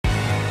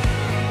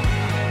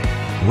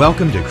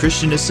Welcome to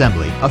Christian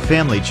Assembly, a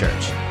family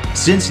church.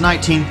 Since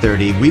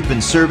 1930, we've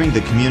been serving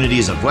the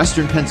communities of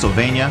Western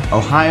Pennsylvania,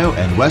 Ohio,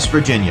 and West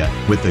Virginia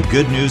with the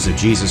good news of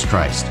Jesus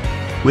Christ.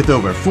 With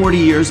over 40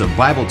 years of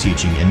Bible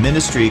teaching and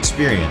ministry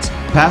experience,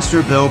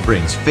 Pastor Bill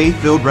brings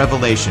faith-filled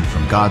revelation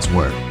from God's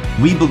Word.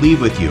 We believe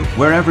with you,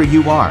 wherever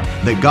you are,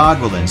 that God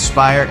will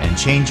inspire and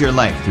change your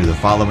life through the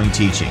following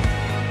teaching.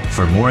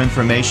 For more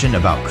information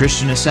about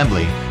Christian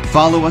Assembly,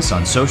 follow us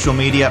on social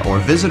media or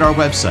visit our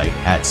website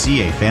at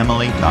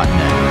cafamily.net.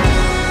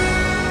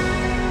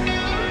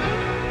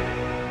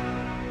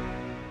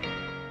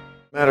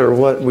 No matter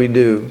what we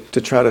do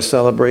to try to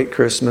celebrate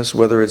Christmas,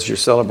 whether it's your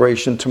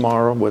celebration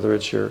tomorrow, whether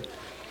it's your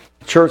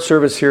church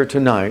service here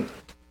tonight,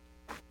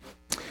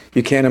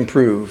 you can't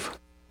improve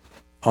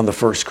on the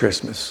first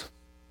Christmas,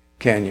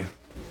 can you?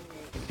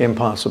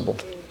 Impossible.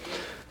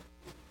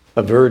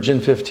 A virgin,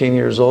 15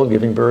 years old,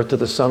 giving birth to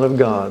the Son of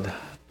God.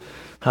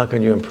 How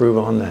can you improve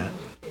on that?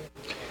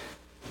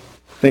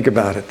 Think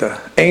about it. The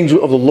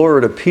angel of the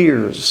Lord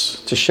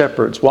appears to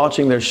shepherds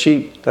watching their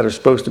sheep that are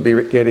supposed to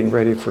be getting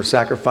ready for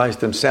sacrifice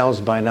themselves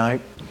by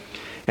night.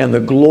 And the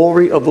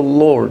glory of the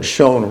Lord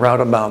shone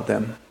round about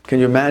them. Can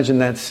you imagine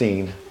that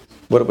scene?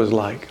 What it was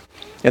like.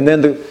 And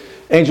then the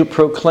angel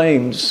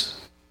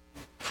proclaims,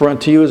 "For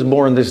unto you is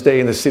born this day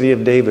in the city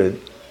of David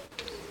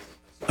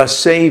a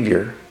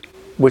Savior,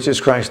 which is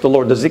Christ the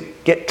Lord." Does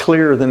it get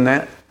clearer than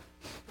that?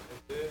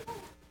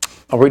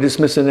 Are we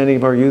dismissing any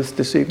of our youth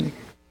this evening?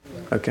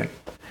 Okay.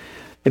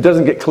 It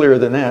doesn't get clearer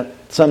than that.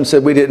 Some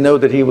said we didn't know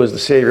that he was the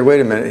Savior. Wait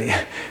a minute.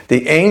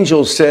 The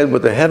angel said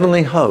with the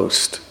heavenly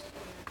host,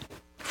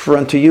 "For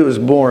unto you is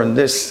born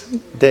this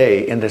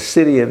day in the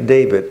city of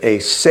David a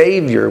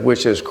Savior,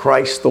 which is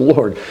Christ the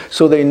Lord."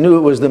 So they knew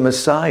it was the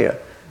Messiah.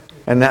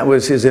 And that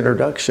was his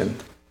introduction.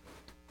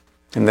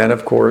 And then,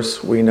 of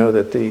course, we know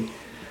that the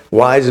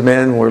wise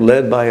men were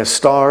led by a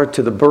star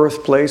to the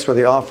birthplace where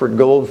they offered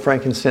gold,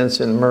 frankincense,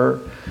 and myrrh.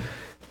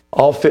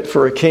 All fit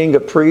for a king,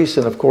 a priest,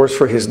 and of course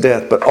for his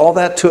death. But all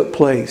that took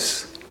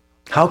place.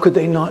 How could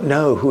they not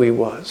know who he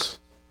was?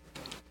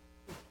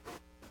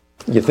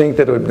 You think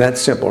that it would be that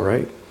simple,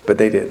 right? But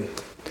they didn't.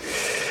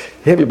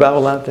 You have your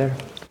Bible out there?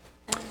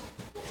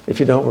 If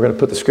you don't, we're going to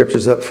put the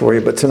scriptures up for you.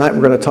 But tonight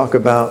we're going to talk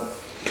about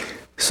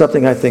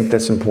something I think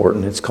that's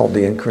important. It's called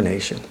the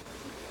incarnation.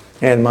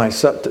 And my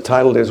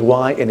subtitle is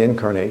Why an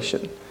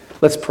Incarnation?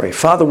 Let's pray.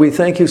 Father, we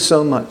thank you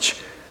so much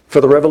for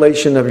the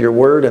revelation of your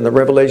word and the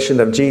revelation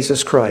of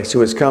Jesus Christ,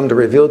 who has come to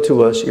reveal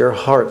to us your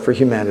heart for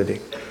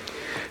humanity.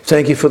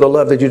 Thank you for the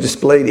love that you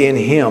displayed in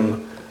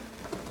him,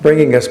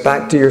 bringing us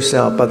back to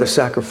yourself by the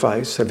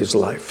sacrifice of his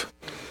life.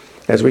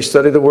 As we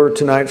study the word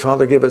tonight,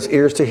 Father, give us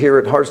ears to hear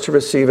it, hearts to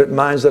receive it,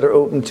 minds that are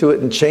open to it,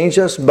 and change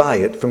us by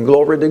it from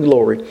glory to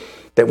glory,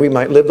 that we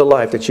might live the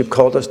life that you've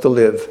called us to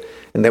live,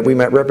 and that we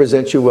might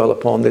represent you well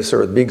upon this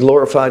earth. Be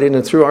glorified in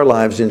and through our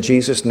lives. In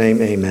Jesus'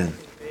 name, amen.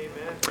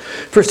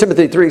 1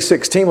 Timothy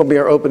 3:16 will be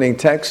our opening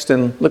text,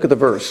 and look at the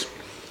verse.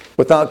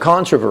 Without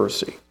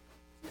controversy.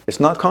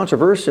 It's not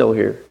controversial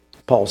here,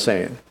 Paul's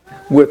saying.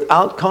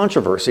 Without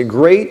controversy.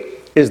 Great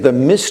is the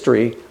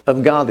mystery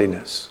of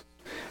godliness.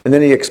 And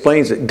then he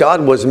explains that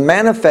God was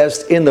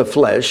manifest in the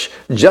flesh,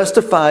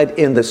 justified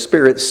in the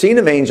spirit, seen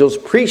of angels,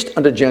 preached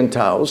unto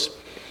Gentiles,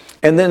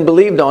 and then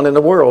believed on in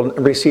the world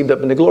and received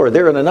up into glory.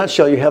 There, in a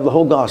nutshell, you have the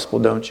whole gospel,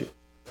 don't you?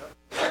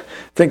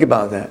 Think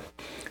about that.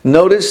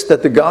 Notice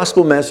that the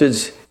gospel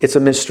message, it's a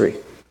mystery.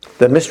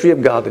 The mystery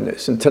of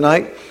godliness. And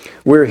tonight,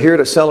 we're here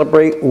to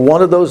celebrate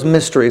one of those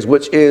mysteries,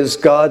 which is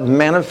God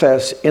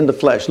manifest in the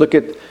flesh. Look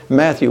at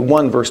Matthew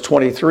 1, verse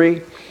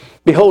 23.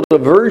 "Behold, a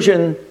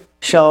virgin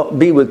shall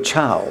be with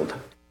child."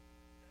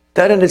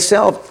 That in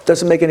itself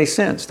doesn't make any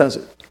sense, does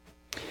it?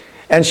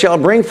 "And shall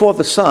bring forth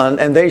a son,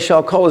 and they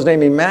shall call his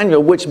name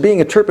Emmanuel," which being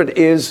interpreted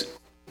is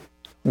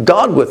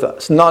God with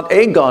us. Not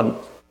a God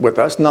with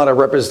us, not a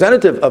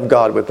representative of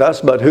God with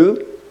us, but who?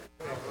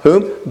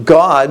 Whom?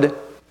 God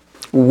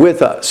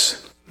with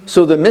us.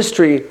 So the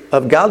mystery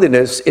of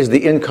godliness is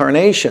the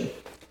incarnation,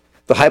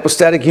 the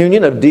hypostatic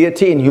union of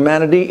deity and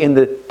humanity in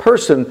the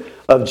person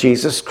of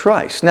Jesus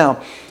Christ. Now,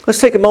 let's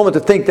take a moment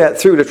to think that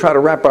through, to try to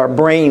wrap our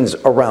brains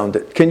around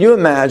it. Can you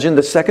imagine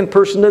the second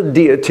person of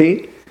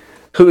deity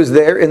who is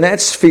there in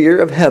that sphere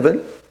of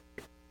heaven,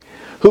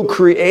 who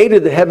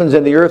created the heavens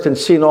and the earth and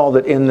seen all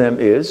that in them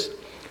is,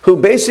 who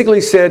basically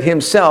said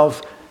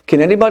himself,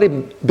 "Can anybody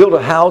build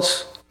a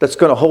house that's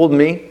going to hold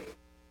me?"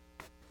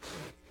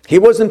 He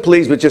wasn't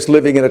pleased with just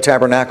living in a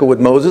tabernacle with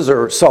Moses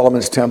or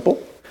Solomon's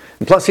temple.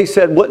 And plus he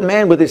said, what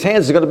man with his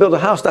hands is going to build a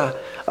house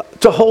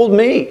to hold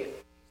me?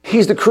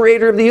 He's the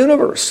creator of the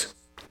universe.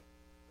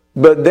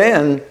 But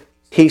then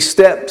he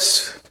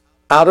steps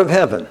out of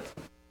heaven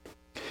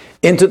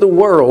into the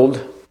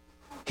world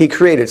he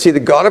created. See, the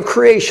God of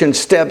creation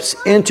steps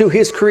into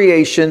his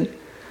creation.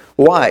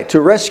 Why? To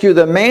rescue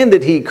the man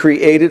that he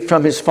created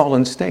from his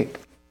fallen state.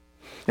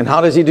 And how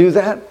does he do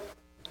that?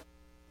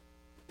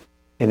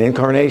 In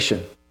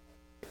incarnation.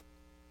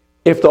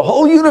 If the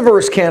whole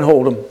universe can't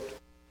hold him,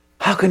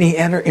 how can he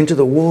enter into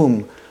the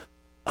womb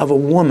of a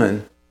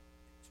woman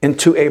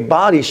into a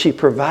body she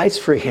provides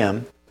for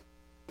him,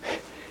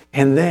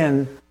 and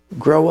then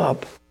grow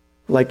up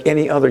like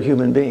any other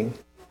human being.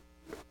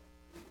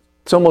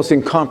 It's almost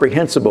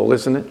incomprehensible,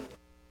 isn't it?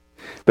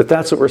 But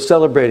that's what we're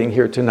celebrating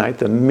here tonight,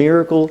 the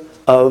miracle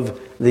of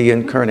the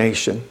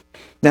incarnation.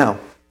 Now,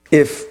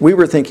 if we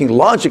were thinking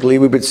logically,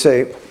 we would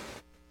say,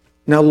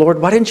 now,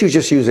 Lord, why didn't you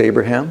just use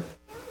Abraham,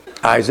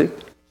 Isaac,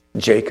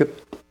 Jacob?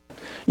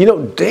 You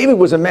know, David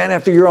was a man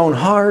after your own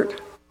heart.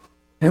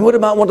 And what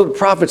about one of the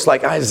prophets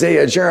like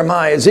Isaiah,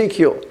 Jeremiah,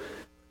 Ezekiel?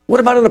 What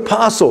about an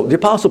apostle? The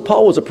apostle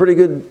Paul was a pretty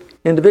good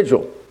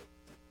individual.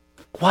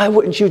 Why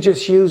wouldn't you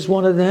just use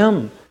one of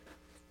them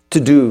to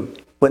do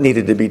what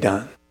needed to be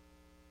done?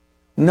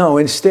 No,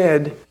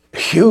 instead,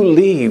 you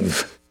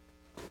leave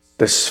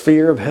the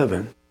sphere of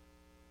heaven.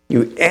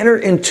 You enter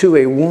into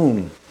a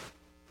womb.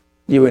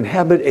 You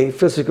inhabit a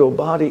physical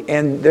body,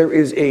 and there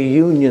is a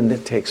union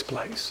that takes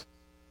place.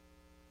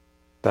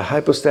 The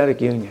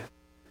hypostatic union.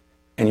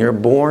 And you're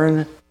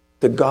born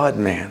the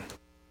God-man.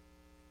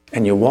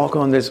 And you walk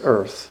on this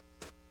earth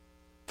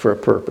for a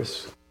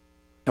purpose.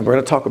 And we're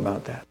going to talk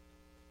about that.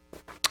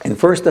 In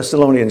 1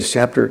 Thessalonians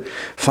chapter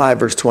 5,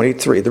 verse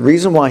 23, the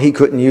reason why he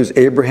couldn't use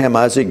Abraham,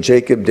 Isaac,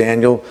 Jacob,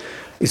 Daniel,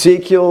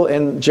 Ezekiel,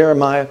 and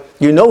Jeremiah,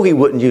 you know he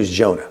wouldn't use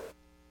Jonah.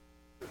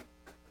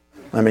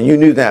 I mean, you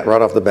knew that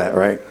right off the bat,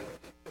 right?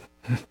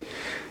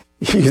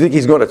 You think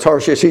he's going to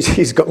Tarshish?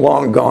 He's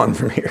long gone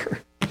from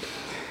here.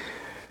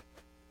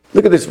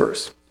 Look at this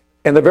verse.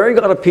 And the very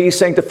God of peace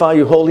sanctify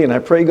you wholly, and I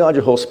pray God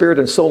your whole spirit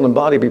and soul and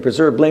body be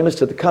preserved blameless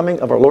to the coming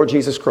of our Lord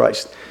Jesus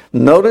Christ.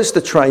 Notice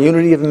the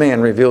triunity of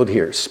man revealed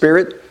here.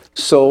 Spirit,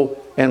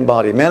 soul, and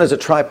body. Man is a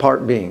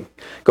tripart being.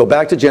 Go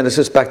back to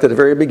Genesis, back to the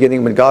very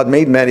beginning. When God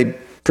made man, he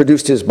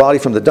produced his body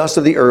from the dust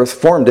of the earth,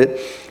 formed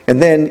it,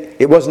 and then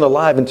it wasn't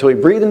alive until he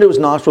breathed into his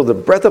nostril the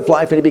breath of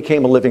life, and he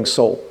became a living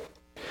soul.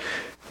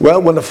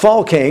 Well, when the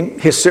fall came,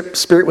 his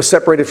spirit was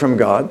separated from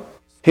God.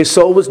 His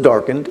soul was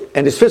darkened,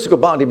 and his physical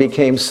body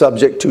became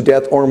subject to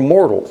death or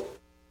mortal.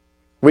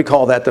 We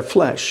call that the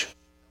flesh.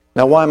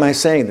 Now, why am I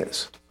saying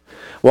this?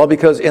 Well,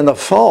 because in the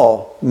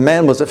fall,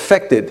 man was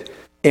affected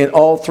in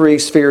all three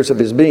spheres of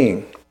his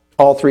being,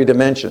 all three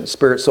dimensions,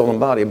 spirit, soul, and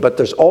body. But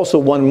there's also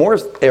one more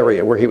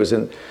area where he was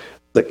in,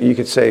 you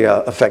could say,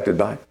 affected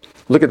by.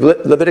 Look at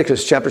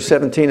Leviticus chapter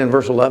 17 and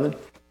verse 11.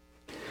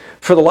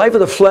 For the life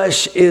of the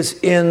flesh is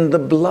in the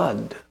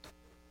blood.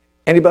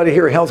 Anybody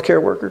here a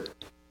healthcare worker?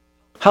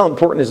 How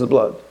important is the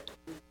blood?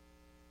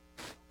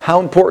 How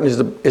important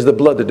is the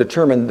blood to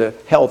determine the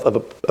health of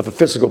a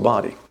physical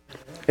body?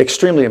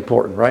 Extremely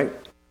important, right?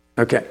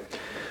 Okay.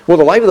 Well,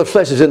 the life of the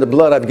flesh is in the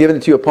blood. I've given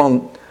it to you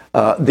upon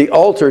the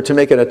altar to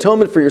make an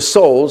atonement for your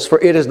souls, for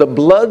it is the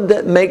blood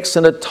that makes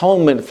an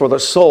atonement for the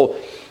soul.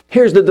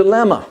 Here's the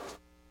dilemma.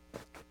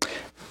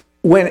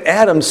 When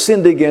Adam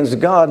sinned against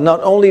God,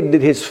 not only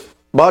did his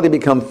body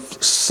become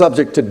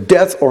subject to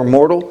death or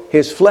mortal,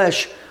 his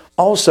flesh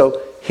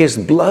also, his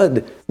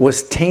blood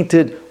was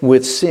tainted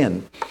with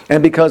sin.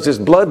 And because his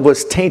blood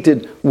was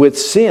tainted with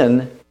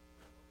sin,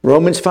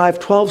 Romans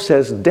 5:12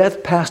 says,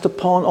 death passed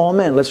upon all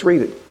men. Let's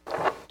read it.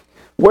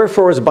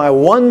 Wherefore, as by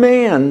one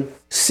man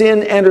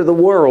sin entered the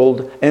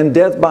world, and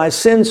death by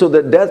sin, so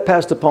that death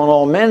passed upon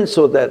all men,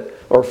 so that,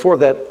 or for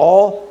that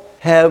all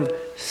have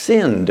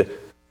sinned.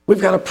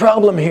 We've got a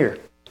problem here.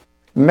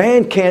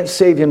 Man can't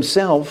save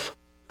himself,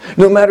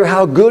 no matter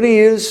how good he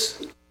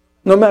is,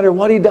 no matter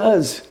what he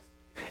does.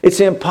 It's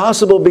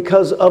impossible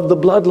because of the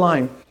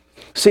bloodline.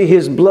 See,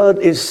 his blood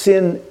is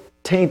sin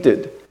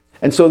tainted.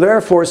 And so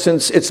therefore,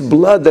 since it's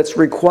blood that's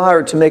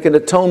required to make an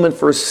atonement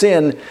for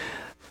sin,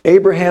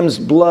 Abraham's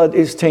blood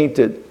is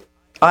tainted.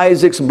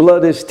 Isaac's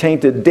blood is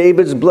tainted.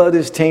 David's blood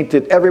is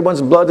tainted.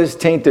 Everyone's blood is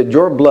tainted.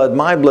 Your blood,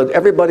 my blood,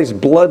 everybody's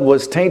blood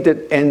was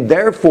tainted. And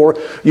therefore,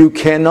 you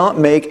cannot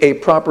make a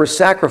proper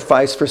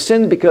sacrifice for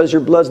sin because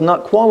your blood's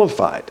not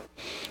qualified.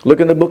 Look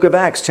in the book of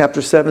Acts,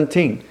 chapter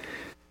 17.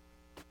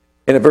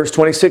 And in verse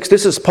 26,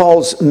 this is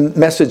Paul's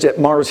message at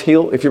Mars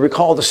Hill. If you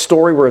recall the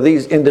story where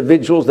these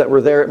individuals that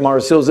were there at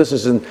Mars Hill, this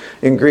is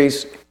in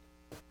Greece.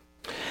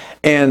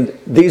 And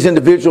these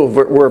individuals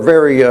were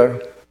very,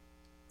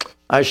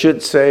 I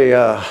should say,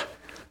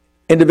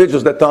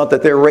 individuals that thought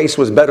that their race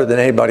was better than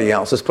anybody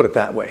else. Let's put it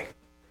that way.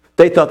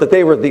 They thought that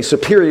they were the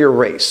superior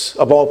race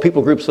of all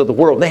people groups of the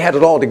world. They had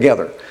it all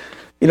together.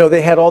 You know,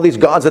 they had all these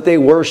gods that they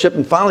worshiped,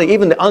 and finally,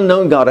 even the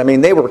unknown God. I mean,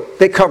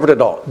 they covered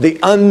it all. The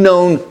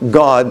unknown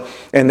God,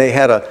 and they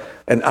had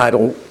an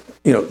idol,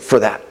 for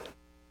that.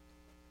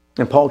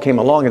 And Paul came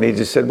along and he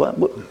just said, well,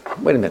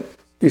 wait a minute.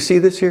 You see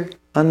this here?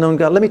 Unknown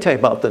God? Let me tell you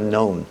about the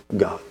known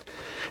God.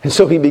 And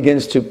so he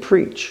begins to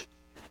preach.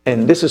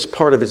 And this is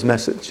part of his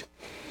message.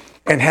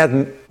 And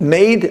had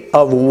made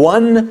of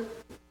one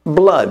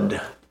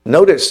blood,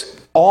 notice,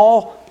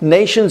 all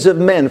nations of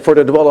men for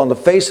to dwell on the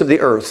face of the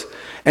earth,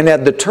 and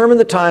had determined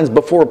the times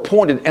before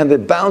appointed and the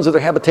bounds of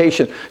their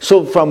habitation.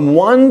 So from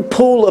one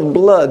pool of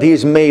blood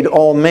he's made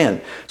all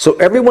men. So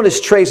everyone is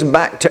traced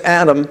back to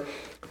Adam.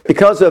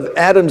 Because of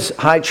Adam's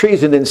high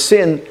treason and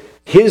sin,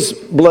 his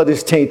blood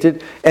is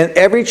tainted, and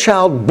every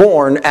child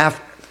born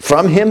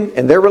from him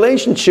and their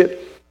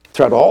relationship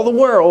throughout all the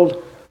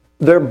world,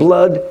 their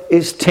blood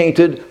is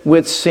tainted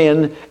with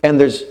sin, and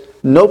there's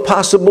no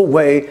possible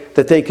way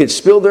that they could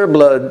spill their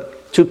blood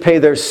to pay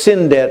their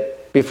sin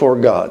debt before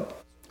God.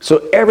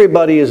 So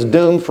everybody is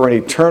doomed for an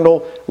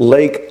eternal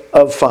lake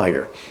of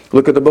fire.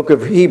 Look at the book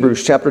of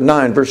Hebrews chapter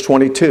 9, verse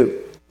 22.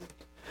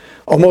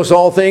 Almost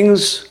all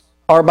things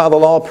are by the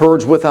law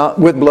purged with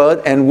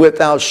blood, and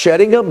without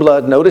shedding of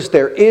blood, notice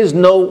there is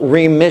no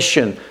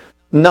remission,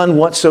 none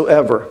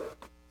whatsoever.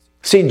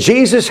 See,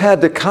 Jesus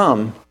had to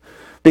come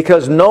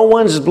because no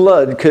one's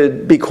blood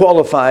could be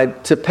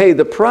qualified to pay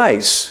the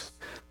price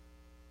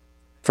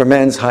for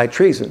man's high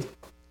treason.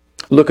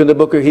 Look in the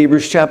book of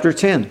Hebrews chapter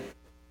 10.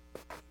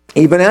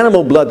 Even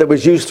animal blood that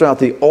was used throughout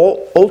the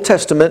Old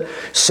Testament,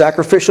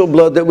 sacrificial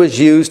blood that was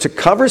used to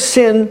cover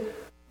sin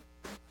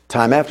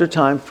time after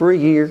time for a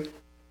year,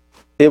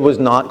 it was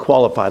not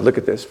qualified. Look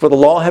at this. For the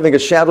law, having a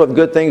shadow of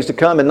good things to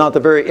come and not the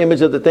very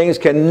image of the things,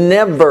 can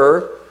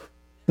never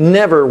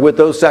with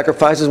those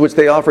sacrifices which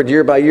they offered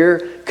year by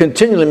year,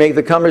 continually make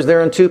the comers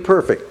thereunto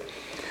perfect.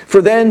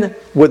 For then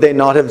would they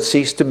not have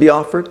ceased to be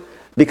offered?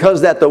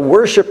 Because that the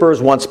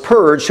worshippers once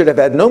purged should have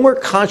had no more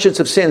conscience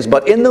of sins.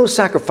 But in those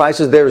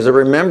sacrifices there is a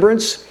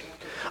remembrance,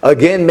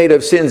 again made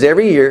of sins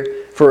every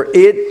year. For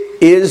it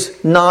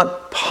is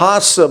not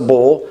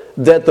possible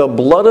that the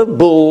blood of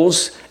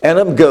bulls and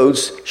of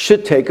goats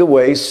should take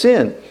away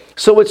sin.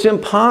 So it's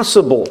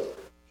impossible,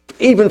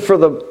 even for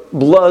the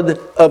blood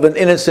of an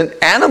innocent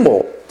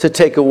animal, to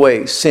take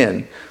away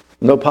sin.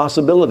 No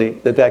possibility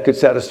that that could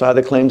satisfy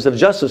the claims of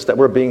justice that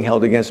were being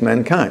held against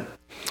mankind.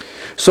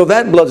 So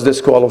that blood's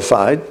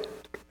disqualified.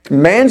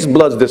 Man's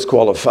blood's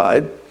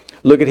disqualified.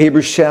 Look at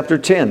Hebrews chapter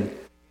 10.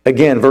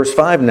 Again, verse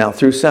 5 now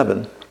through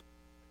 7.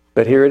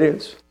 But here it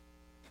is.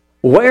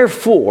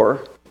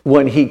 Wherefore,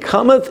 when he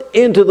cometh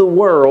into the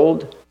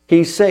world,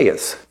 he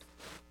saith.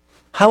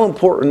 How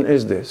important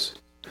is this?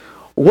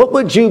 What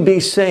would you be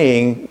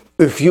saying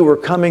if you were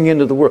coming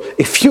into the world?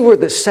 If you were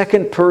the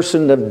second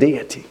person of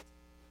deity,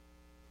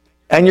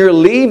 and you're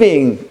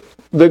leaving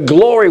the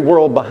glory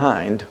world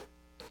behind,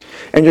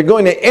 and you're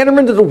going to enter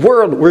into the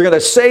world, we're going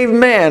to save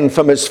man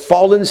from his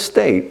fallen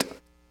state.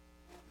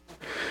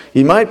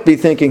 You might be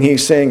thinking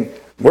he's saying,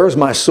 where's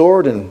my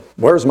sword and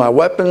where's my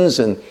weapons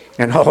and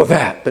all of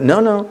that. But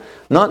no,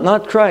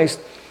 not Christ.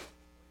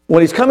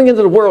 When he's coming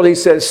into the world, he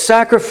says,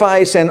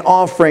 sacrifice and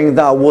offering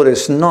thou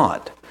wouldest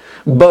not,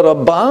 but a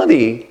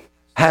body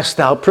hast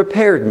thou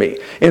prepared me.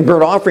 In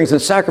burnt offerings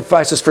and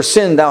sacrifices for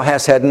sin thou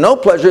hast had no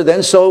pleasure.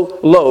 Then so,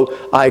 lo,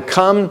 I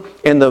come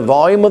in the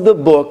volume of the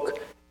book.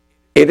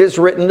 It is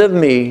written of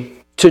me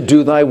to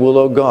do thy will,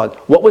 O God.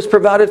 What was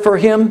provided for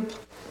him?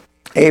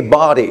 A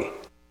body.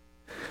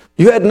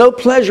 You had no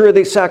pleasure in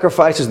these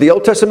sacrifices. The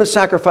Old Testament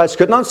sacrifice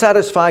could not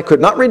satisfy, could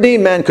not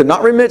redeem man, could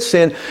not remit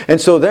sin. And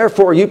so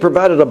therefore you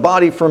provided a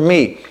body for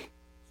me.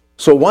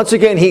 So once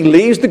again, he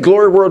leaves the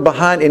glory world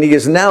behind, and he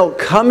is now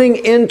coming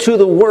into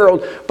the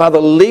world by the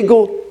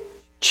legal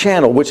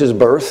channel, which is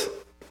birth.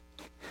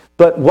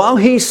 But while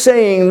he's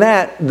saying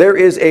that, there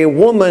is a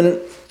woman,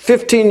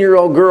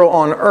 15-year-old girl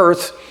on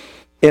earth,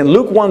 in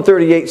Luke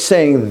 1:38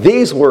 saying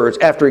these words,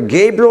 after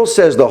Gabriel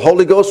says the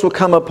Holy Ghost will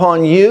come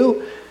upon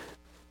you,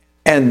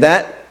 and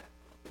that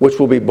which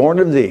will be born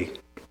of thee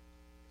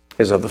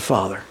is of the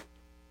Father.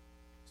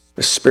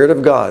 The Spirit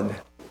of God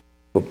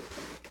will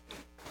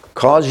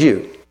cause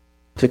you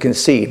to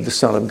conceive the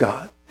Son of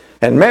God.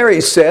 And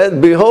Mary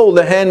said, behold,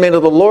 the handmaid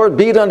of the Lord,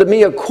 be it unto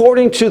me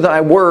according to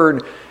thy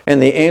word.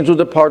 And the angel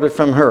departed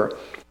from her.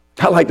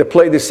 I like to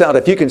play this out.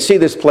 If you can see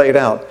this played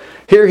out.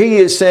 Here he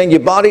is saying, a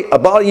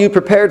body you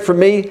prepared for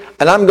me,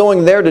 and I'm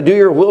going there to do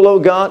your will, O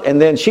God.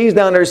 And then she's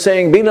down there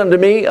saying, be it unto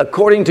me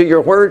according to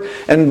your word.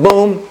 And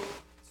boom,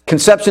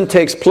 conception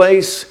takes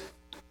place.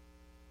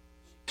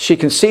 She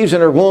conceives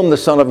in her womb the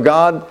Son of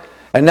God.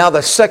 And now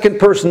the second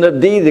person of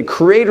thee, the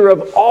creator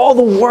of all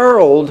the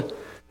world,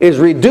 is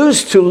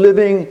reduced to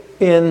living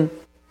in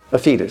a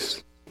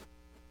fetus.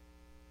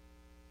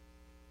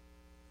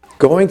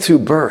 Going through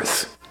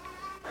birth.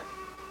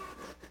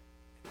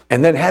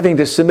 And then having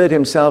to submit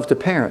himself to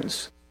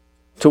parents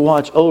to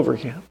watch over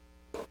him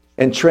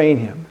and train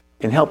him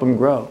and help him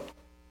grow.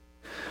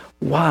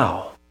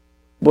 Wow.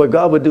 Boy,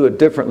 God would do it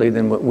differently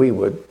than what we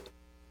would,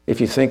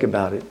 if you think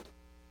about it.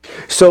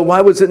 So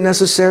why was it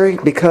necessary?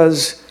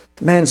 Because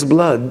man's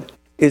blood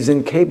is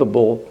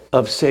incapable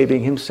of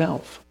saving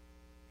himself.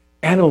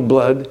 Animal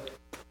blood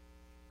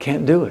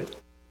can't do it.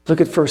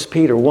 Look at 1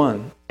 Peter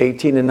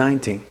 1:18 and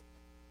 19.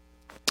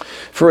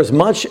 For as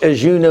much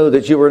as you know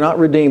that you were not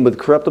redeemed with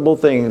corruptible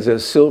things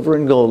as silver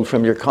and gold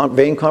from your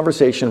vain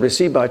conversation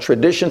received by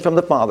tradition from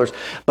the fathers,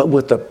 but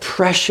with the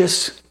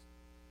precious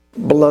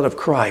blood of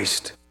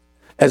Christ,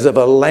 as of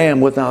a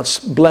lamb without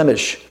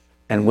blemish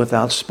and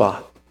without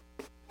spot.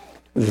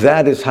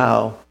 That is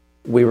how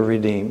we were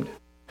redeemed.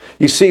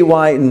 You see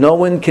why no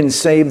one can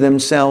save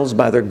themselves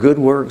by their good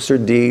works or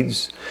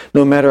deeds.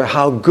 No matter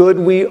how good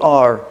we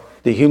are,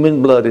 the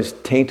human blood is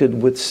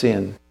tainted with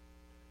sin.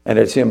 And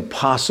it's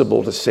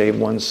impossible to save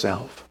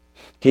oneself.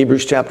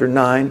 Hebrews chapter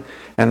 9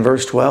 and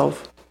verse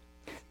 12.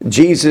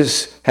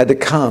 Jesus had to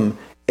come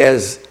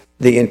as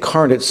the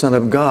incarnate Son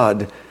of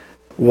God.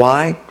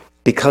 Why?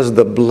 Because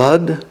the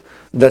blood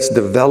that's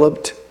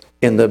developed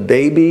in the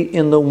baby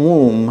in the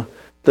womb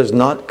does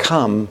not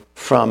come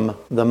from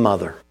the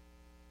mother.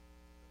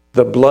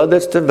 The blood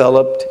that's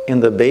developed in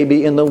the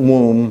baby in the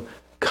womb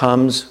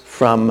comes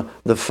from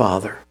the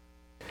Father.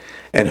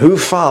 And who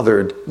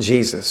fathered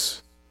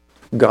Jesus?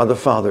 God the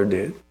Father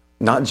did.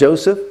 Not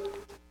Joseph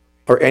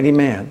or any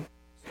man.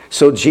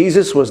 So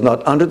Jesus was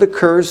not under the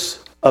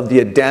curse of the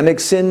Adamic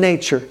sin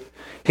nature.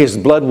 His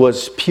blood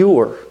was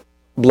pure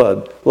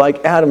blood,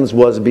 like Adam's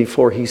was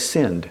before he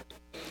sinned,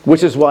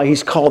 which is why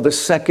he's called the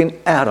second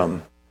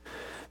Adam.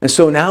 And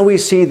so now we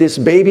see this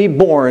baby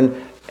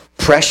born,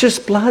 precious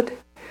blood.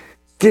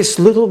 This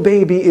little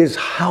baby is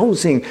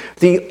housing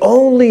the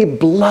only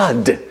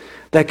blood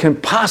that can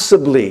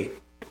possibly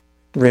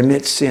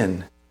remit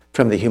sin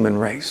from the human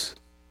race.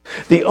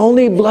 The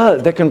only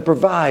blood that can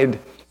provide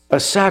a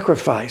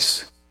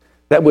sacrifice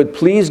that would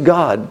please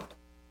God,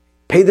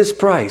 pay this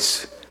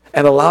price,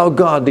 and allow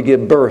God to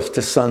give birth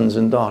to sons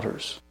and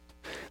daughters.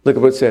 Look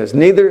at what it says.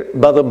 Neither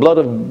by the blood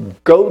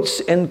of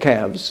goats and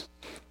calves,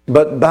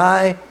 but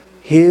by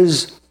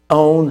his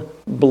own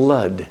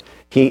blood.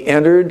 He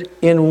entered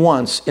in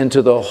once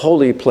into the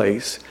holy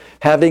place,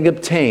 having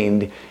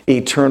obtained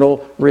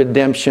eternal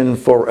redemption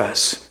for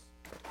us.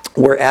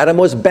 Where Adam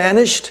was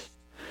banished,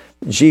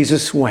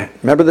 Jesus went.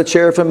 Remember the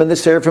cherubim and the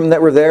seraphim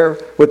that were there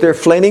with their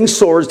flaming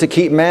swords to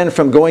keep man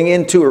from going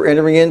into or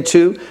entering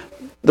into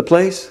the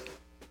place?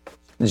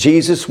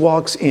 Jesus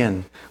walks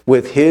in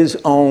with his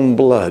own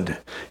blood.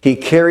 He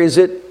carries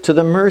it to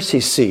the mercy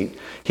seat.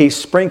 He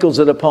sprinkles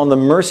it upon the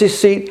mercy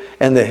seat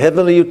and the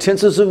heavenly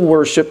utensils of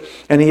worship,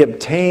 and he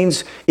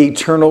obtains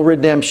eternal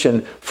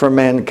redemption for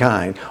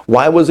mankind.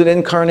 Why was an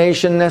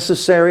incarnation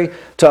necessary?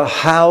 To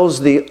house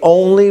the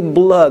only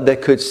blood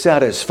that could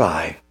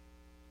satisfy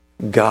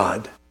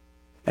God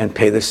and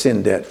pay the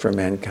sin debt for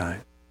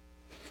mankind.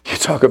 You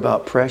talk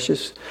about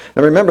precious.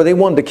 Now remember, they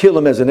wanted to kill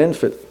him as an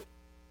infant,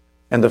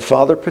 and the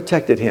Father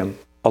protected him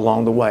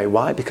along the way.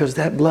 Why? Because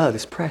that blood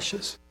is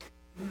precious.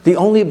 The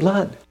only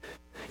blood.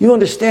 You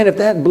understand, if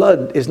that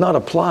blood is not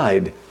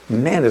applied,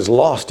 man is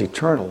lost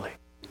eternally.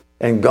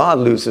 And God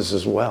loses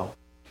as well.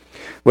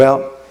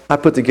 Well, I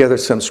put together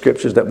some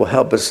scriptures that will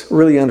help us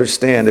really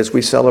understand as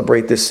we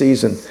celebrate this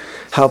season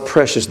how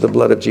precious the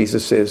blood of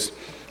Jesus is.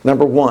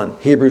 Number one,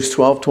 Hebrews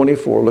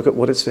 12:24. Look at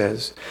what it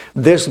says.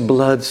 This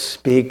blood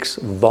speaks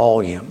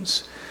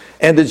volumes.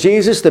 And to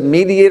Jesus, the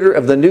mediator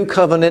of the new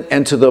covenant,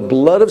 and to the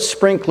blood of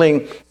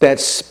sprinkling that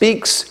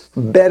speaks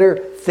better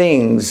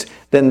things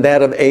than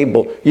that of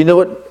Abel. You know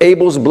what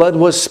Abel's blood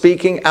was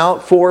speaking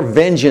out for?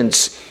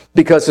 Vengeance,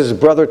 because his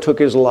brother took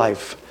his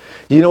life.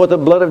 You know what the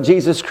blood of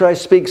Jesus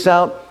Christ speaks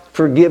out?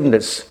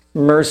 Forgiveness,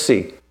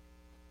 mercy.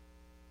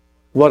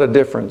 What a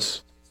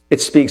difference.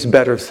 It speaks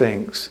better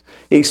things.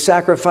 He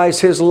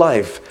sacrificed his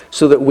life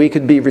so that we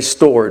could be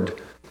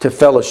restored to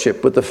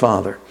fellowship with the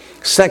Father.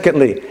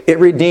 Secondly, it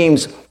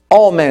redeems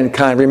all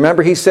mankind.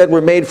 Remember, he said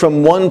we're made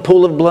from one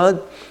pool of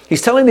blood?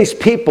 He's telling these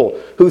people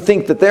who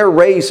think that their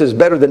race is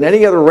better than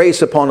any other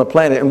race upon the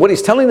planet. And what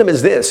he's telling them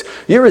is this: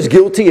 you're as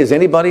guilty as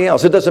anybody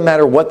else. It doesn't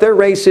matter what their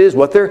race is,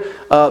 what their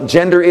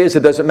gender is. It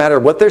doesn't matter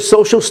what their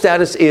social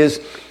status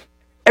is.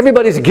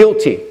 Everybody's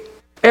guilty.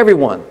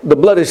 Everyone. The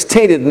blood is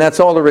tainted, and that's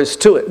all there is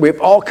to it.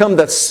 We've all come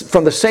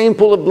from the same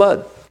pool of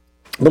blood.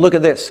 But look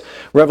at this.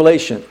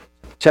 Revelation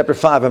chapter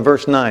 5 and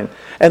verse 9.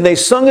 And they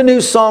sung a new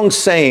song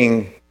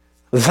saying,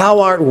 Thou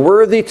art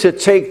worthy to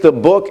take the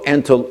book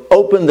and to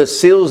open the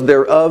seals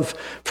thereof,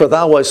 for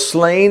thou wast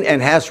slain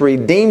and hast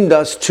redeemed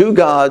us to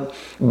God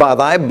by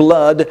thy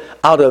blood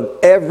out of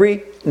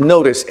every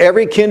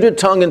kindred,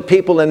 tongue, and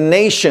people and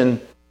nation.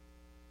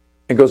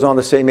 It goes on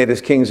to say, made us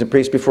kings and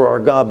priests before our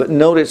God. But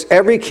notice,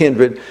 every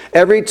kindred,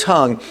 every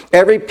tongue,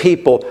 every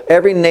people,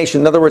 every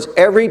nation. In other words,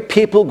 every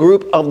people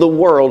group of the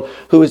world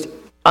who is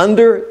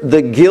under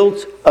the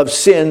guilt of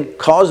sin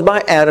caused by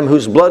Adam,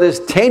 whose blood is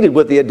tainted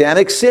with the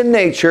Adamic sin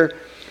nature,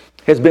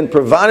 has been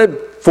provided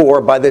for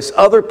by this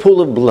other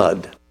pool of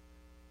blood.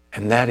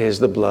 And that is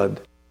the blood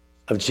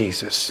of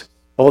Jesus.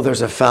 Oh,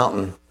 there's a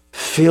fountain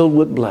filled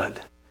with blood,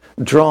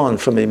 drawn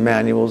from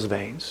Emmanuel's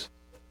veins.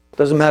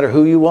 Doesn't matter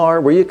who you are,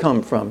 where you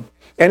come from.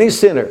 Any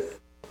sinner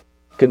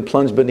can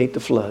plunge beneath the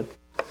flood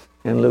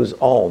and lose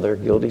all their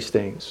guilty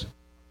stains.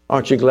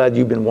 Aren't you glad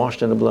you've been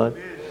washed in the blood?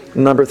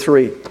 Number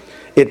 3,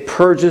 it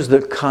purges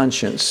the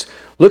conscience.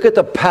 Look at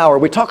the power.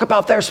 We talk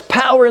about there's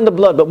power in the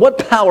blood, but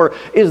what power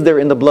is there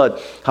in the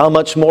blood? How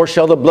much more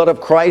shall the blood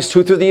of Christ,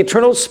 who through the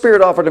eternal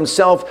Spirit offered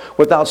himself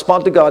without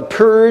spot to God,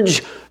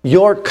 purge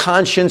your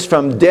conscience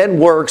from dead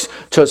works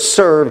to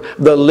serve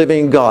the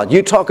living God?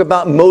 You talk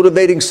about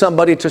motivating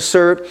somebody to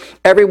serve.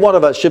 Every one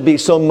of us should be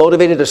so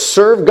motivated to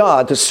serve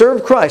God, to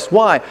serve Christ.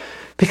 Why?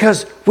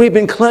 Because we've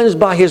been cleansed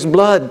by his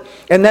blood,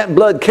 and that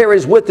blood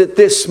carries with it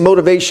this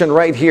motivation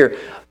right here.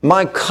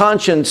 My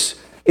conscience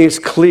is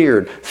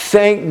cleared.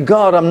 Thank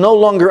God I'm no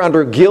longer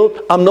under guilt.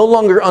 I'm no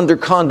longer under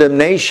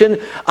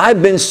condemnation.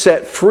 I've been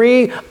set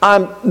free.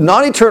 I'm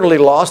not eternally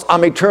lost.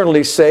 I'm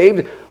eternally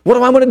saved. What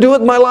do I want to do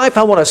with my life?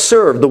 I want to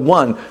serve the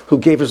one who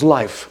gave his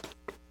life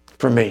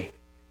for me.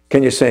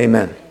 Can you say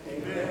amen?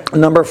 Amen.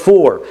 Number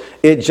 4,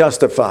 it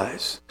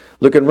justifies.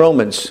 Look in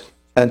Romans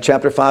and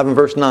chapter 5 and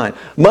verse 9.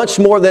 Much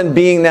more than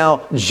being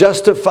now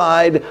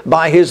justified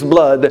by his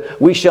blood,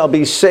 we shall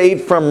be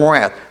saved from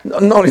wrath.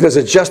 Not only does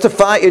it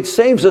justify, it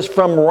saves us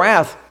from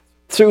wrath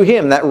through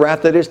him, that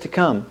wrath that is to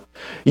come.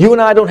 You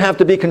and I don't have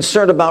to be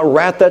concerned about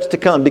wrath that's to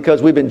come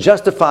because we've been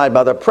justified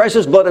by the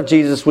precious blood of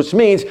Jesus, which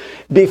means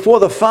before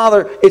the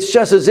Father, it's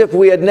just as if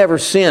we had never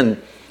sinned.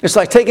 It's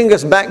like taking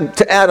us back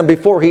to Adam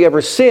before he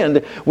ever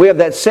sinned. We have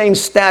that same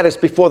status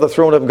before the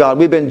throne of God.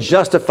 We've been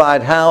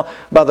justified. How?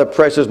 By the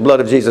precious blood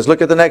of Jesus.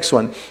 Look at the next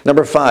one.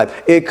 Number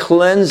 5. It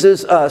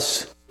cleanses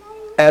us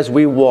as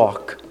we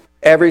walk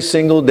every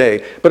single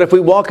day. But if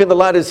we walk in the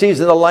light as he's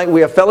in the light,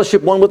 we have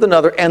fellowship one with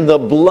another. And the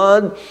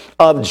blood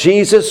of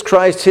Jesus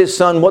Christ, his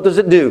Son, what does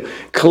it do?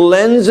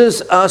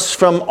 Cleanses us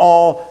from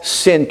all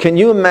sin. Can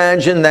you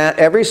imagine that?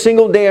 Every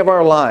single day of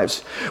our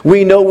lives,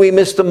 we know we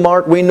missed the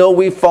mark. We know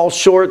we fall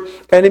short.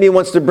 Enemy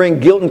wants to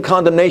bring guilt and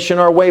condemnation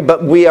our way,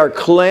 but we are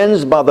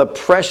cleansed by the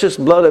precious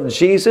blood of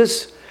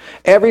Jesus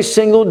every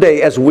single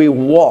day as we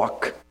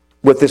walk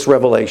with this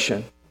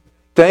revelation.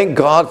 Thank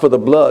God for the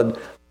blood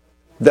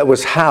that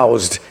was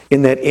housed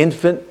in that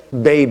infant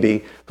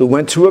baby who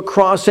went to a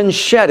cross and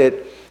shed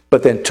it,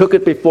 but then took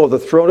it before the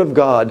throne of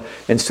God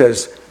and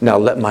says, now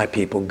let my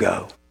people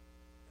go.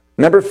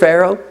 Remember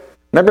Pharaoh?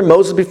 Remember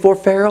Moses before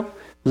Pharaoh?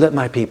 Let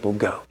my people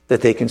go,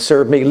 that they can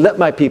serve me. Let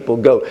my people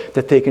go,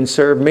 that they can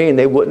serve me. And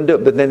they wouldn't do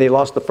it, but then they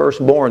lost the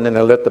firstborn, then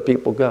they let the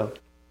people go.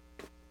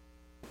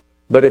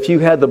 But if you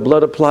had the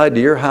blood applied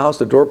to your house,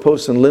 the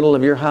doorposts and lintel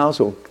of your house,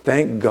 well,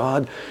 thank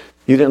God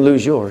you didn't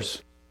lose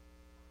yours.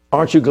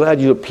 Aren't you glad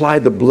you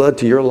applied the blood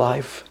to your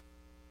life?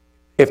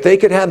 If they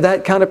could have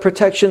that kind of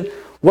protection,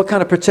 what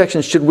kind of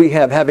protection should we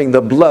have having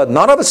the blood,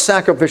 not of a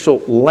sacrificial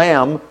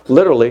lamb,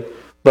 literally,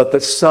 but the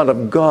Son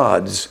of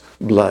God's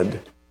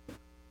blood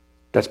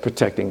that's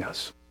protecting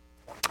us?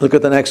 Look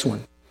at the next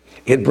one.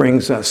 It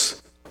brings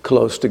us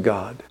close to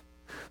God.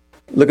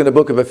 Look in the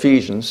book of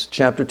Ephesians,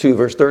 chapter 2,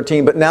 verse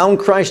 13. But now in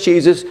Christ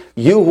Jesus,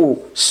 you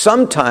who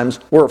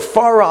sometimes were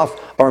far off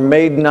are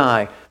made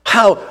nigh.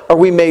 How are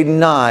we made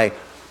nigh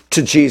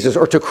to Jesus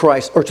or to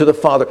Christ or to the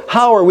Father?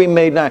 How are we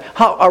made nigh?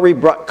 How are we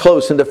brought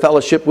close into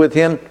fellowship with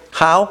him?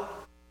 How?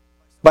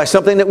 By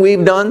something that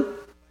we've done?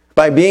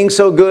 By being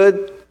so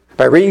good?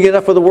 By reading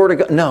enough of the Word of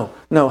God?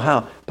 No,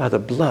 how? By the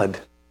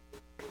blood.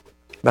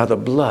 By the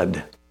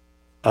blood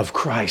of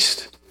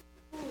Christ.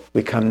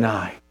 We come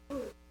nigh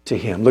to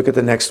him. Look at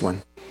the next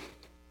one.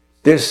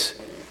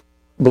 This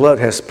blood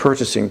has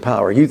purchasing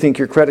power. You think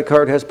your credit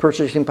card has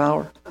purchasing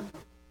power?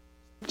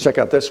 Check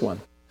out this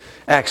one.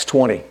 Acts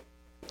 20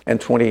 and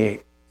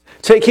 28.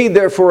 Take heed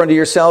therefore unto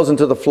yourselves and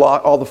to the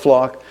flock, all the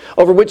flock,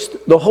 over which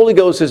the Holy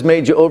Ghost has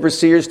made you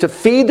overseers, to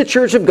feed the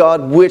church of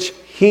God, which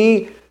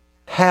he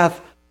hath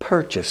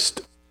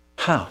purchased.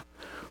 How?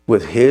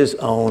 With his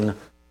own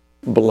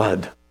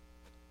blood.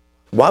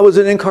 Why was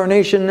an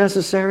incarnation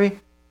necessary?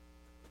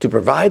 To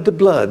provide the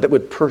blood that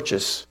would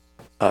purchase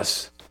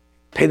us,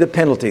 pay the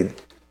penalty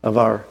of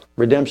our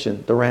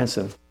redemption, the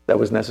ransom that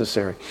was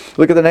necessary.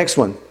 Look at the next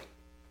one.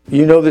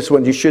 You know this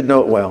one, you should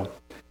know it well.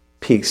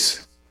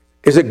 Peace.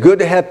 Is it good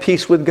to have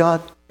peace with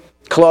God?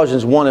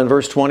 Colossians 1 and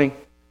verse 20.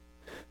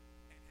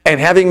 And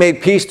having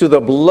made peace through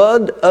the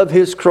blood of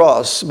his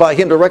cross, by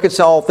him to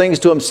reconcile all things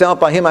to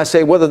himself, by him I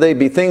say, whether they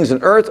be things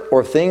in earth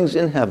or things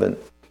in heaven.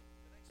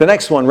 The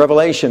next one,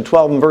 Revelation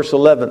 12 and verse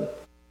 11.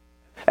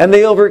 And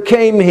they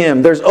overcame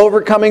him. There's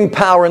overcoming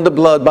power in the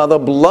blood, by the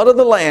blood of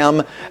the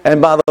Lamb and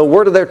by the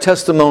word of their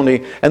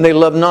testimony, and they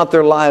loved not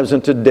their lives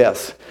unto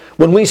death.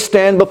 When we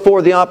stand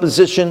before the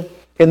opposition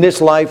in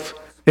this life,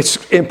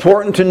 it's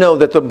important to know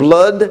that the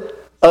blood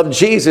of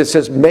Jesus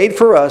has made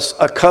for us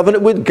a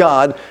covenant with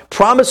God.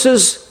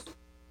 Promises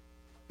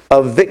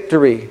of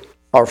victory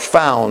are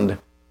found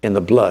in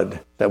the blood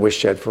that was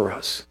shed for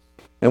us.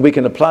 And we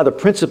can apply the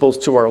principles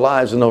to our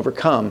lives and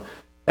overcome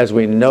as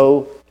we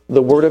know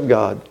the Word of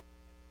God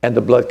and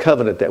the blood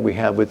covenant that we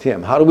have with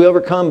him. How do we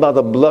overcome? By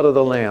the blood of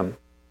the Lamb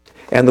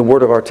and the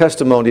word of our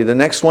testimony. The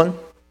next one,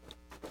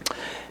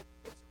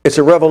 it's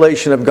a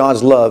revelation of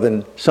God's love.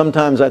 And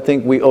sometimes I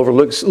think we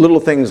overlook little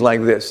things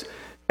like this.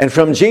 And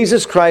from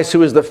Jesus Christ,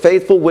 who is the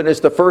faithful witness,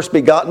 the first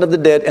begotten of the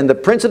dead, and the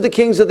prince of the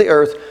kings of the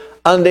earth,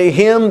 unto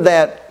him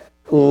that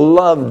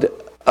loved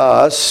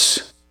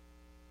us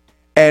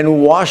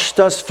and washed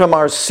us from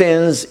our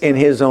sins in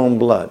his own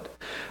blood.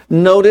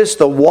 Notice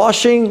the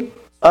washing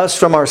us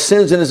from our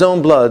sins in his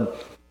own blood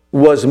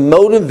was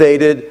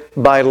motivated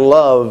by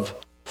love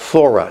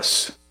for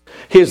us.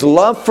 His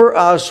love for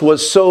us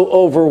was so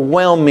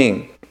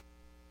overwhelming,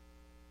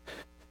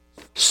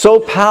 so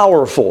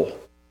powerful,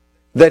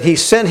 that he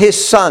sent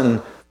his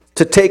Son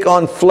to take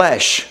on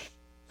flesh,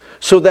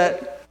 so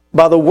that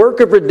by the work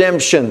of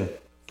redemption,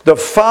 the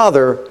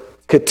Father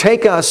could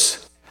take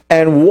us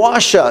and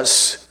wash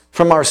us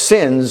from our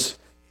sins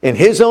in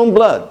his own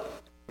blood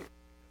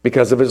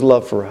because of his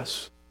love for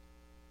us.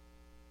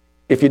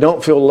 If you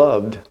don't feel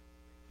loved,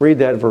 Read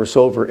that verse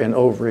over and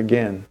over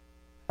again.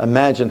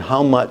 Imagine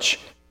how much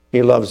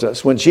He loves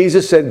us. When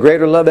Jesus said,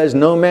 greater love has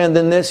no man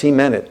than this, He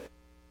meant it.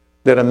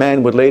 That a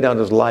man would lay down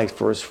his life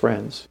for his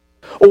friends.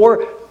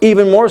 Or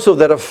even more so,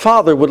 that a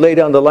father would lay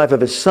down the life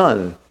of his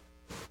son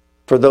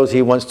for those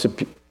he wants to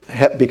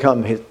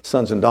become his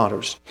sons and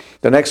daughters.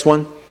 The next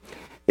one,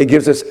 it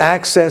gives us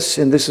access,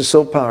 and this is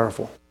so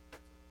powerful,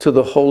 to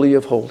the Holy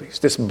of Holies,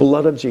 this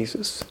blood of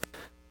Jesus.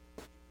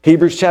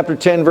 Hebrews chapter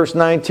 10, verse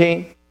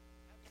 19.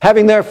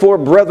 Having therefore,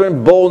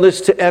 brethren, boldness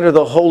to enter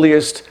the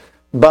holiest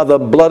by the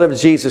blood of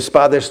Jesus,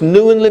 by this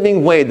new and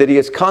living way that He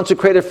has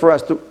consecrated for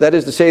us, that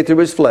is to say, through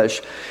His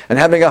flesh. And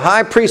having a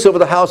high priest over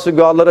the house of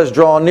God, let us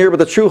draw near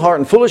with a true heart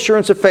and full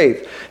assurance of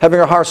faith, having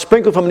our hearts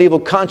sprinkled from an evil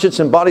conscience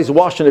and bodies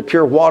washed in the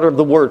pure water of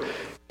the Word.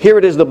 Here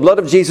it is, the blood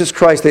of Jesus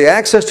Christ, the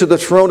access to the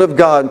throne of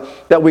God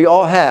that we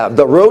all have.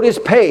 The road is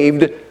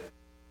paved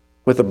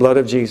with the blood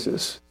of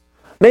Jesus.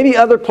 Maybe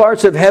other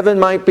parts of heaven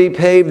might be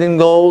paved in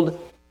gold,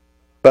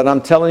 but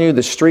I'm telling you,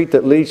 the street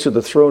that leads to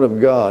the throne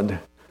of God,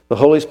 the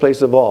holiest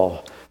place of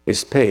all,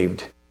 is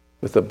paved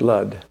with the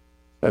blood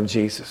of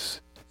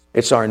Jesus.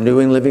 It's our new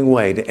and living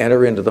way to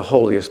enter into the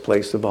holiest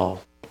place of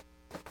all.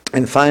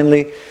 And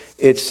finally,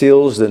 it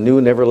seals the new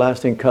and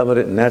everlasting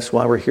covenant, and that's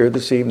why we're here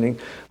this evening.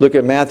 Look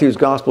at Matthew's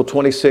Gospel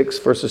 26,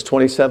 verses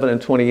 27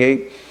 and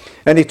 28.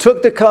 And He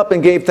took the cup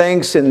and gave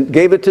thanks and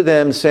gave it to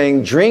them,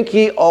 saying, drink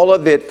ye all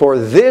of it, for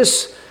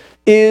this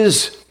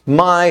is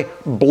my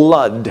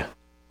blood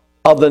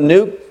of the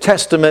New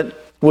Testament,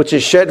 which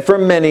is shed for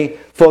many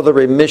for the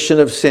remission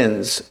of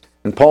sins.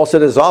 And Paul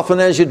said, as often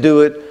as you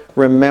do it,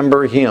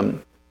 remember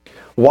Him.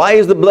 Why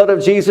is the blood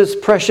of Jesus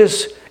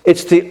precious?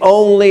 It's the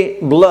only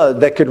blood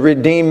that could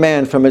redeem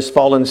man from his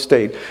fallen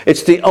state.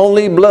 It's the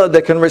only blood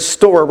that can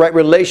restore a right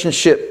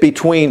relationship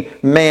between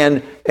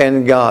man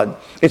and God.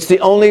 It's the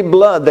only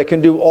blood that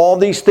can do all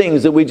these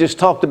things that we just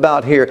talked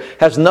about here. It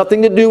has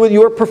nothing to do with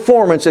your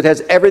performance. It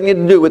has everything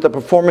to do with the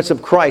performance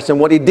of Christ and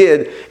what He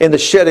did in the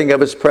shedding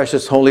of His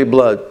precious holy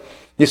blood.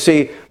 You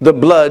see, the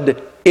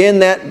blood in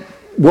that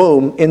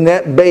womb, in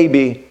that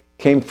baby,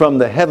 came from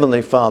the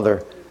Heavenly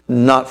Father,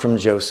 not from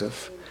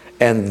Joseph.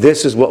 And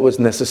this is what was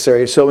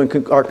necessary. So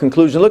in our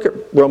conclusion, look at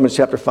Romans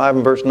chapter 5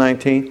 and verse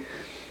 19.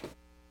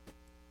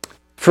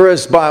 For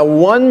as by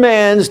one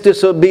man's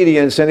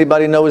disobedience,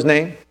 anybody know his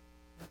name?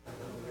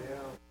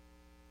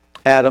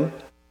 Adam.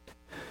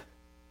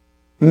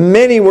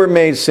 Many were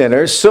made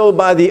sinners, so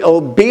by the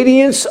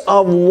obedience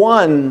of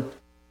one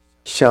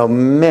shall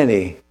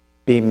many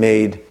be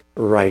made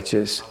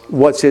righteous.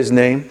 What's his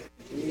name?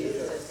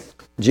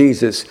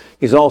 Jesus.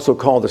 He's also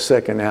called the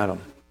second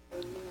Adam,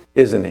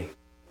 isn't He?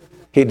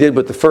 He did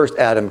what the first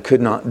Adam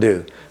could not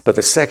do. But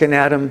the second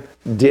Adam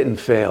didn't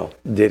fail,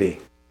 did he?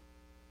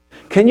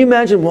 Can you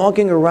imagine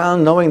walking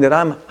around knowing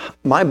that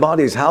my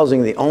body is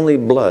housing the only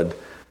blood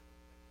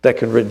that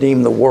can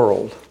redeem the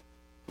world?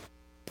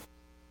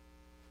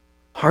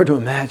 Hard to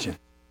imagine.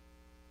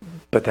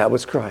 But that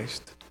was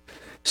Christ.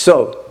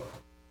 So,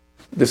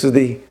 this is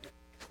the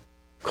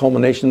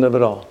culmination of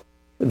it all.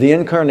 The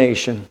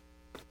incarnation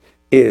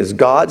is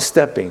God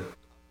stepping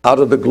out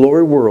of the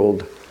glory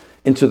world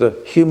into the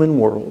human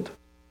world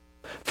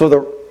for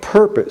the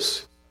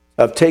purpose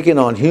of taking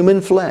on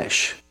human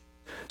flesh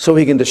so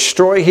He can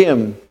destroy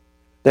him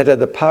that had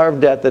the power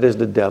of death, that is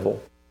the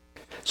devil,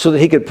 so that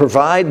He could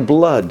provide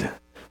blood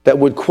that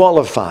would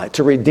qualify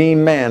to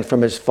redeem man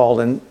from his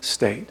fallen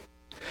state.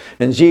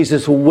 And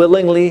Jesus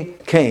willingly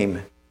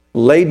came,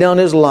 laid down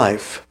His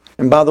life.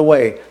 And by the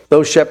way,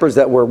 those shepherds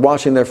that were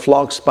watching their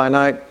flocks by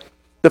night,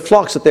 the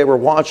flocks that they were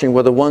watching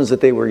were the ones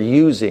that they were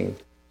using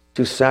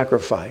to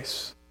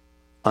sacrifice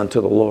unto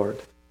the Lord.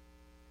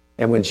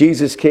 And when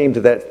Jesus came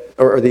to that,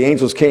 or the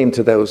angels came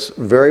to those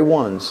very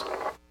ones,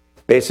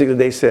 basically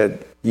they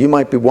said, you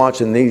might be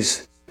watching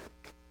these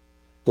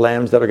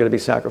lambs that are going to be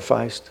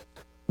sacrificed,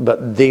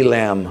 but the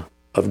Lamb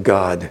of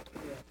God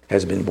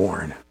has been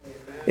born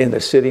in the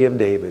city of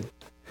David.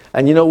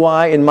 And you know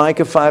why? In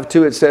Micah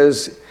 5:2 it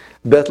says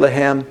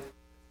Bethlehem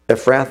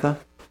Ephrathah,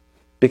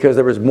 because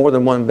there was more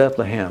than one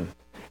Bethlehem.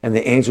 And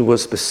the angel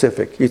was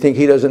specific. You think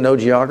he doesn't know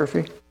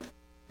geography?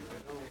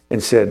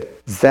 And said,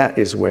 that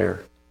is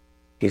where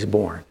He's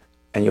born.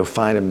 And you'll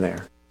find Him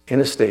there,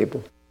 in a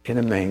stable, in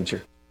a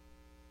manger.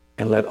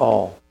 And let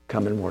all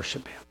come and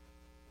worship Him.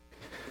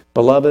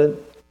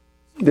 Beloved,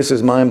 this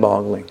is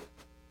mind-boggling.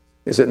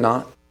 Is it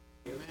not?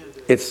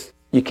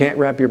 You can't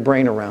wrap your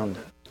brain around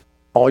it.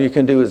 All you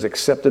can do is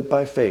accept it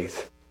by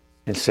faith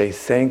and say,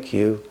 thank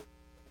you,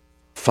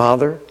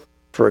 Father,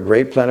 for a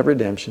great plan of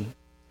redemption.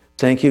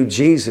 Thank you,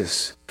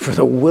 Jesus, for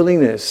the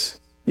willingness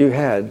you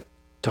had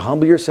to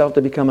humble yourself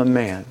to become a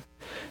man,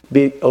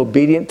 be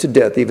obedient to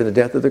death, even the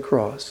death of the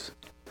cross.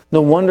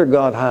 No wonder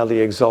God highly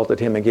exalted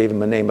Him and gave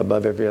Him a name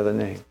above every other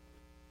name.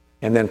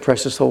 And then,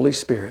 precious Holy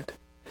Spirit,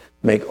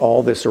 make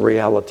all this a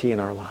reality in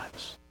our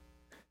lives.